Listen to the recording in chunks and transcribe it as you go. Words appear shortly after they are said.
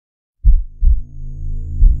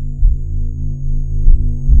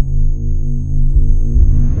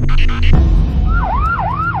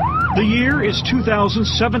year is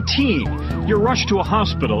 2017. You're rushed to a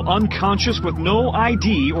hospital unconscious with no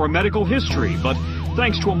ID or medical history, but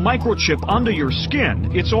thanks to a microchip under your skin,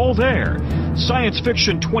 it's all there. Science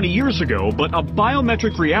fiction 20 years ago, but a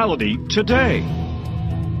biometric reality today.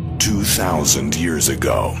 2,000 years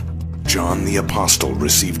ago, John the Apostle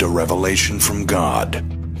received a revelation from God,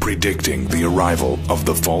 predicting the arrival of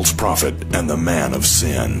the false prophet and the man of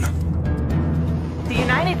sin. The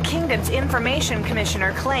United Kingdom's Information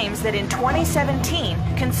Commissioner claims that in 2017,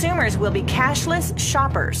 consumers will be cashless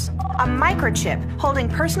shoppers. A microchip holding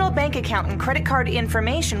personal bank account and credit card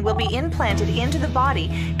information will be implanted into the body,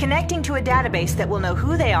 connecting to a database that will know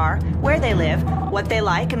who they are, where they live, what they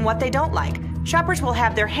like, and what they don't like. Shoppers will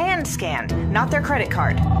have their hand scanned, not their credit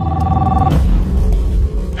card.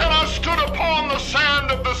 And I stood upon the sand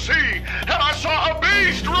of the sea, and I saw a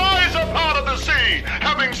beast rise up out of the sea,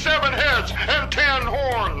 having 7 heads and 10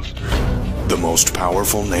 horns. The most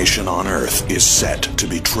powerful nation on earth is set to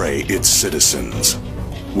betray its citizens,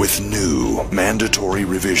 with new mandatory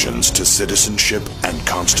revisions to citizenship and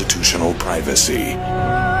constitutional privacy.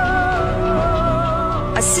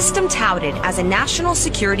 A system touted as a national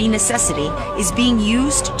security necessity is being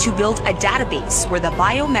used to build a database where the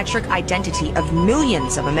biometric identity of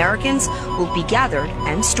millions of Americans will be gathered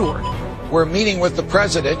and stored. We're meeting with the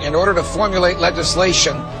president in order to formulate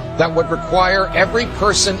legislation that would require every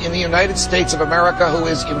person in the United States of America who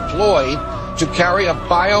is employed to carry a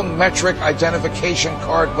biometric identification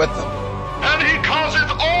card with them. And he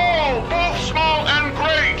causeth all, both small and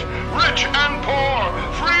great, rich and poor,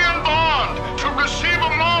 free and bond, to receive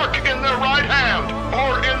a mark in their right hand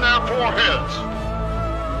or in their foreheads.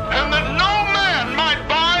 And that no man might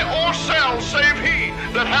buy or sell save he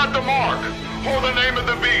that had the mark, or the name of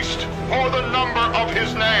the beast, or the number of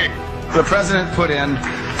his name. The president put in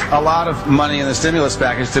a lot of money in the stimulus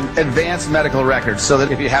package to advance medical records so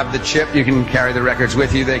that if you have the chip, you can carry the records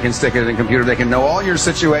with you. They can stick it in a computer. They can know all your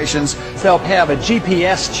situations. They'll have a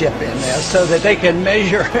GPS chip in there so that they can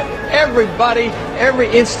measure everybody, every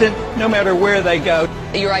instant, no matter where they go.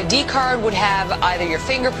 Your ID card would have either your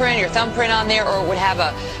fingerprint, your thumbprint on there, or it would have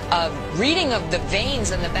a reading of the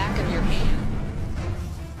veins in the back of your hand.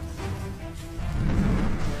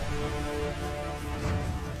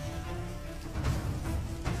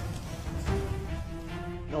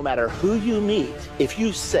 No matter who you meet, if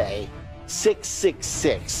you say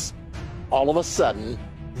 666, all of a sudden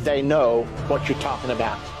they know what you're talking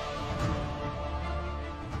about.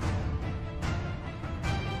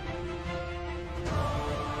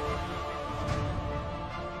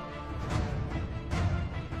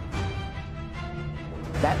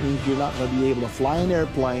 That means you're not going to be able to fly an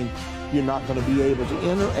airplane. You're not going to be able to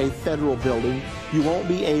enter a federal building. You won't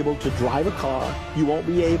be able to drive a car. You won't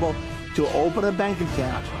be able to open a bank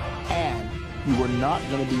account, and you are not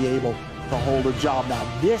going to be able to hold a job.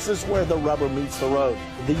 Now, this is where the rubber meets the road.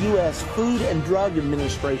 The U.S. Food and Drug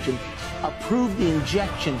Administration approved the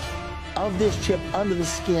injection of this chip under the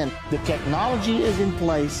skin. The technology is in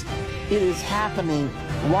place. It is happening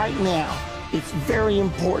right now. It's very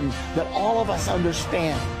important that all of us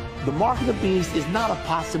understand the mark of the beast is not a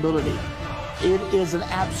possibility. It is an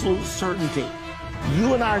absolute certainty.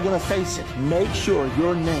 You and I are going to face it. Make sure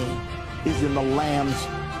your name is in the Lamb's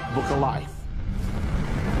Book of Life.